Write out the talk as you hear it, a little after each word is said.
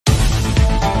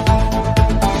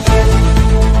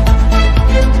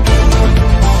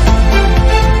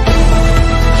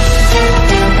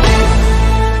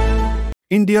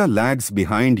India lags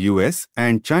behind US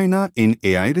and China in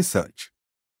AI research.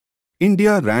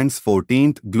 India ranks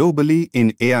 14th globally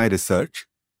in AI research,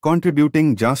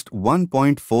 contributing just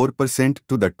 1.4%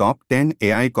 to the top 10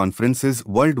 AI conferences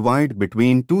worldwide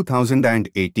between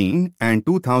 2018 and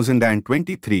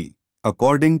 2023,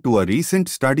 according to a recent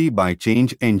study by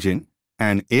Change Engine,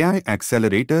 an AI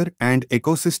accelerator and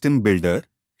ecosystem builder,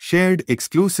 shared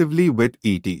exclusively with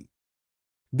ET.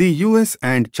 The US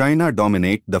and China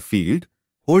dominate the field,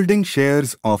 holding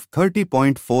shares of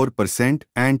 30.4%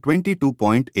 and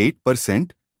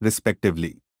 22.8%,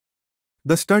 respectively.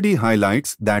 The study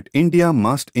highlights that India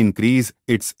must increase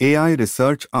its AI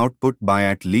research output by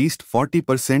at least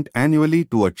 40% annually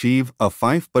to achieve a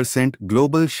 5%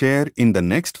 global share in the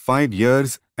next 5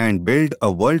 years and build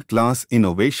a world-class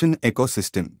innovation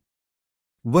ecosystem.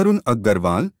 Varun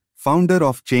Agarwal, founder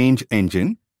of Change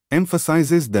Engine,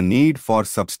 emphasizes the need for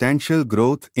substantial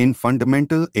growth in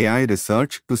fundamental AI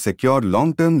research to secure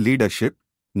long-term leadership,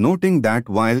 noting that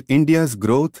while India's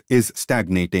growth is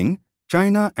stagnating,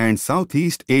 China and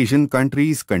Southeast Asian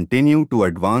countries continue to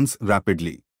advance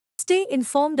rapidly. Stay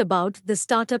informed about the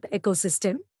startup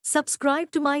ecosystem. Subscribe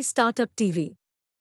to my Startup TV.